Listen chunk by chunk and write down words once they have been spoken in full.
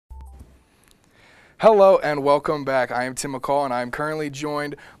Hello and welcome back. I am Tim McCall and I am currently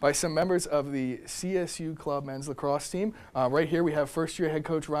joined by some members of the CSU Club men's lacrosse team. Right here we have first year head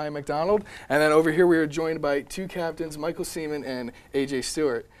coach Ryan McDonald, and then over here we are joined by two captains, Michael Seaman and AJ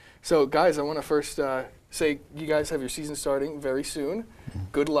Stewart. So guys, I want to first say you guys have your season starting very soon.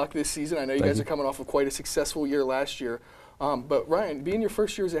 Good luck this season. I know you guys are coming off of quite a successful year last year. But Ryan, being your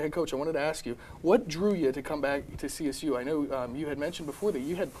first year as a head coach, I wanted to ask you, what drew you to come back to CSU? I know you had mentioned before that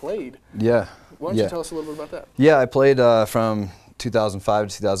you had played. Yeah. Why don't you tell us a little bit about that? Yeah, I played from 2005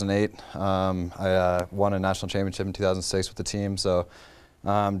 to 2008. I won a national championship in 2006 with the team. So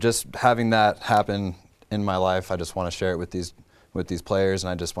just having that happen in my life, I just want to share it with these players,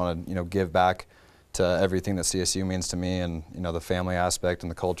 and I just want to give back to everything that CSU means to me, and the family aspect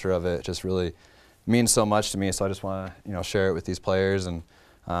and the culture of it just really means so much to me. So I just want to share it with these players. And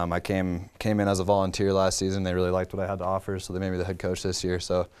I came in as a volunteer last season. They really liked what I had to offer, so they made me the head coach this year.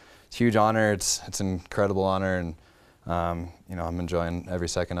 So it's a huge honor. It's an incredible honor, and I'm enjoying every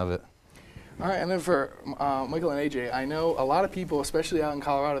second of it. All right, and then for Michael and AJ, I know a lot of people, especially out in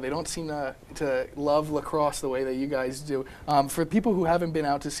Colorado, they don't seem to love lacrosse the way that you guys do. For people who haven't been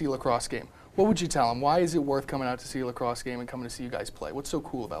out to see a lacrosse game, what would you tell them? Why is it worth coming out to see a lacrosse game and coming to see you guys play? What's so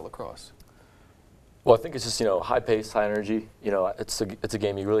cool about lacrosse? Well, I think it's just, high pace, high energy. It's a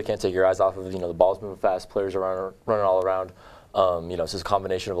game you really can't take your eyes off of. The ball's moving fast, players are running all around. It's just a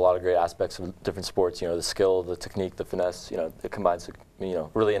combination of a lot of great aspects of different sports. The skill, the technique, the finesse. It combines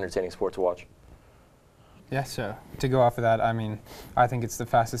really entertaining sport to watch. Yeah, so to go off of that, I think it's the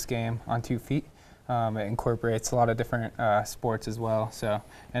fastest game on 2 feet. It incorporates a lot of different sports as well.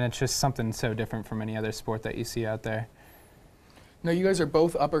 And it's just something so different from any other sport that you see out there. Now, you guys are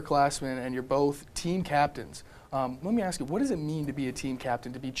both upperclassmen and you're both team captains. Let me ask you, what does it mean to be a team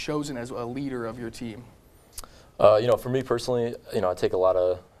captain, to be chosen as a leader of your team? For me personally, I take a lot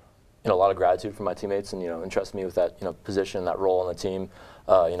of gratitude from my teammates, and entrust me with that position, that role on the team.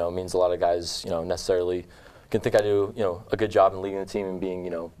 It means a lot of guys necessarily can think I do a good job in leading the team and being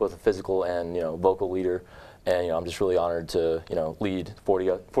both a physical and vocal leader. And I'm just really honored to lead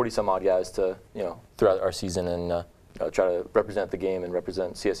 40 some odd guys to throughout our season and try to represent the game and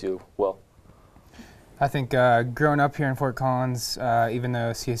represent CSU well. I think growing up here in Fort Collins, even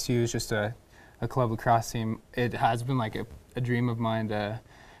though CSU is just a club lacrosse team, it has been like a dream of mine to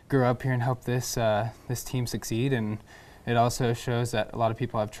grow up here and help this team succeed. And it also shows that a lot of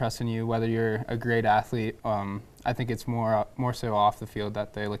people have trust in you, whether you're a great athlete. I think it's more so off the field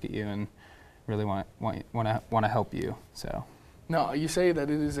that they look at you and really want to help you. So. Now, you say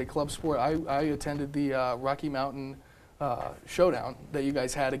that it is a club sport. I attended the Rocky Mountain showdown that you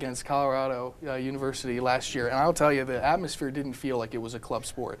guys had against Colorado University last year, and I'll tell you, the atmosphere didn't feel like it was a club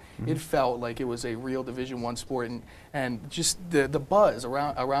sport. It felt like it was a real Division I sport, and just the buzz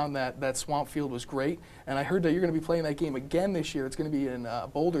around that swamp field was great. And I heard that you're going to be playing that game again this year. It's going to be in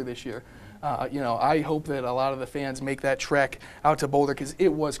Boulder this year. I hope that a lot of the fans make that trek out to Boulder, because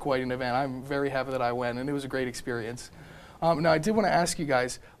it was quite an event. I'm very happy that I went, and it was a great experience. Now, I did want to ask you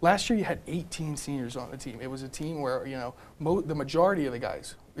guys, last year you had 18 seniors on the team. It was a team where, the majority of the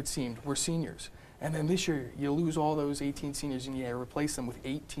guys, it seemed, were seniors. And then this year, you lose all those 18 seniors and you replace them with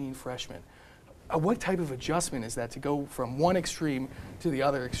 18 freshmen. What type of adjustment is that to go from one extreme to the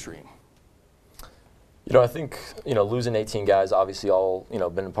other extreme? I think, losing 18 guys, obviously all,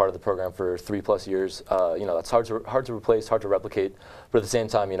 been a part of the program for 3+ years. That's hard to replace, hard to replicate. But at the same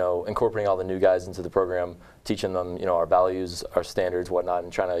time, incorporating all the new guys into the program, teaching them, our values, our standards, whatnot,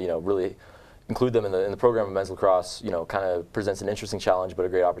 and trying to, really include them in the program of men's lacrosse, kind of presents an interesting challenge, but a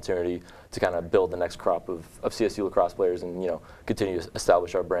great opportunity to kind of build the next crop of CSU lacrosse players and, continue to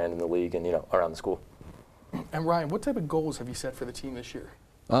establish our brand in the league and, around the school. And Ryan, what type of goals have you set for the team this year?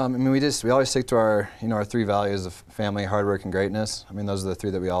 We always stick to our our 3 values of family, hard work, and greatness. Those are the 3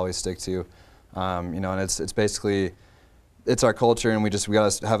 that we always stick to. And it's basically, it's our culture, and we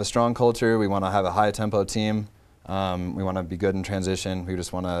got to have a strong culture. We want to have a high tempo team. We want to be good in transition. We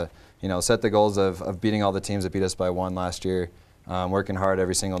just want to set the goals of beating all the teams that beat us by 1 last year. Working hard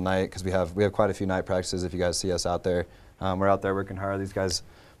every single night, because we have quite a few night practices. If you guys see us out there, we're out there working hard. These guys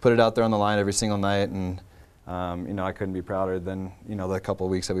put it out there on the line every single night, and I couldn't be prouder than the couple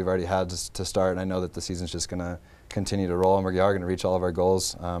of weeks that we've already had to start. And I know that the season's just going to continue to roll, and we are going to reach all of our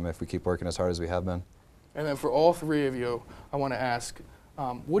goals if we keep working as hard as we have been. And then for all 3 of you, I want to ask,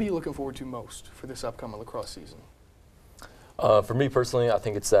 what are you looking forward to most for this upcoming lacrosse season? For me personally, I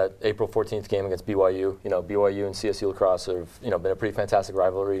think it's that April 14th game against BYU. BYU and CSU lacrosse have been a pretty fantastic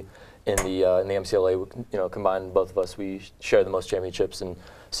rivalry in the MCLA. Combined, both of us, we share the most championships, and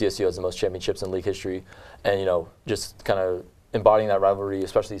CSU has the most championships in league history. And just kind of embodying that rivalry,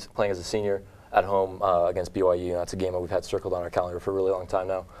 especially playing as a senior, at home against BYU. That's a game that we've had circled on our calendar for a really long time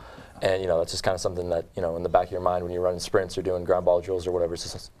now. And that's just kind of something that in the back of your mind when you're running sprints or doing ground ball drills or whatever.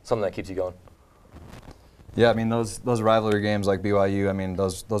 It's just something that keeps you going. Yeah, I mean those rivalry games like BYU. I mean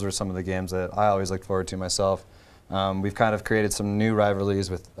those were some of the games that I always looked forward to myself. We've kind of created some new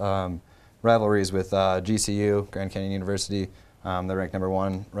rivalries with GCU, Grand Canyon University. They're ranked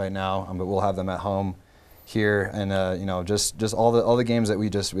 #1 right now, but we'll have them at home here, and just all the games that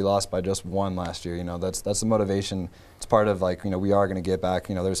we lost by just one last year. That's the motivation. It's part of we are going to get back.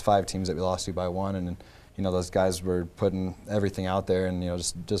 There's 5 teams that we lost to by 1, and those guys were putting everything out there, and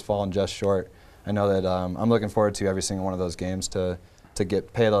just falling just short. I know that I'm looking forward to every single one of those games to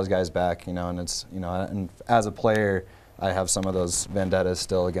pay those guys back. And it's and as a player, I have some of those vendettas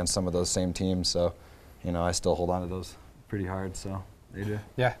still against some of those same teams. So I still hold on to those pretty hard. So.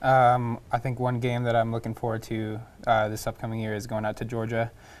 Yeah, I think one game that I'm looking forward to this upcoming year is going out to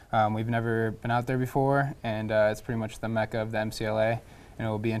Georgia. We've never been out there before, and it's pretty much the mecca of the MCLA, and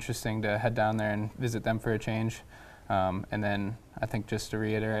it will be interesting to head down there and visit them for a change. And then I think just to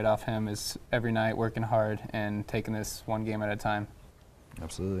reiterate off him is every night working hard and taking this one game at a time.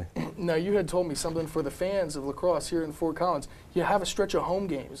 Absolutely. Now, you had told me something for the fans of lacrosse here in Fort Collins. You have a stretch of home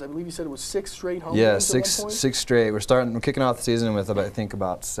games. I believe you said it was 6 straight home games at one point? 6 straight. We're kicking off the season with I think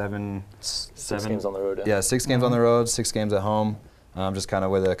about 7 games on the road. Yeah, 6 games on the road, 6 games at home. Just kind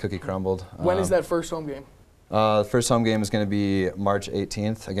of where the cookie crumbled. When is that first home game? The first home game is going to be March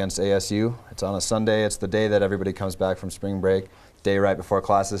 18th against ASU. It's on a Sunday. It's the day that everybody comes back from spring break, day right before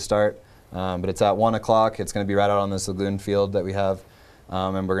classes start. But it's at 1 o'clock. It's going to be right out on this lagoon field that we have.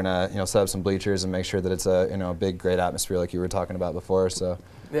 And we're gonna set up some bleachers and make sure that it's a big, great atmosphere like you were talking about before. So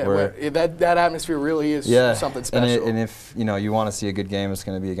yeah, that atmosphere really is something special. And if you want to see a good game, it's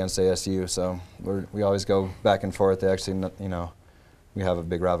going to be against ASU. So we always go back and forth. They actually we have a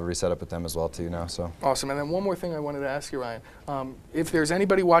big rivalry set up with them as well too now. So awesome. And then one more thing I wanted to ask you, Ryan. If there's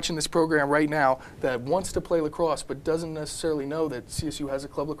anybody watching this program right now that wants to play lacrosse but doesn't necessarily know that CSU has a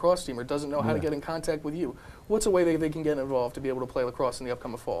club lacrosse team or doesn't know how to get in contact with you, what's a way they can get involved to be able to play lacrosse in the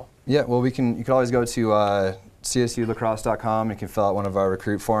upcoming fall? Yeah, well, you can always go to csulacrosse.com. You can fill out one of our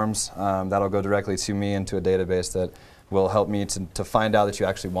recruit forms. That'll go directly to me into a database that will help me to find out that you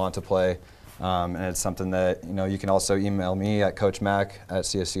actually want to play. And it's something that you can also email me at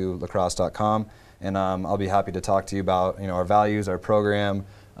coachmac@csulacrosse.com, and I'll be happy to talk to you about our values, our program,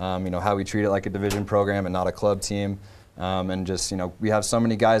 how we treat it like a division program and not a club team, and just we have so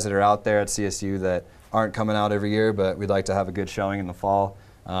many guys that are out there at CSU that aren't coming out every year, but we'd like to have a good showing in the fall.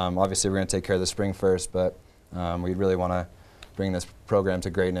 Obviously, we're going to take care of the spring first, but we really want to bring this program to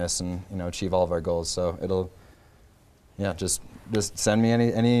greatness and achieve all of our goals. So just send me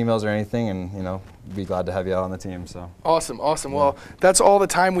any emails or anything, and be glad to have you out on the team. So awesome. Well, that's all the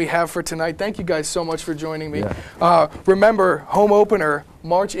time we have for tonight. Thank you guys so much for joining me. Remember, home opener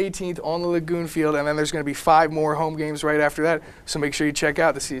March 18th on the Lagoon Field, and then there's going to be 5 more home games right after that. So make sure you check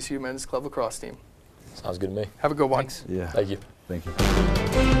out the CSU Men's Club Lacrosse team. Sounds good to me. Have a good one. Thanks. Yeah. Thank you. Thank you.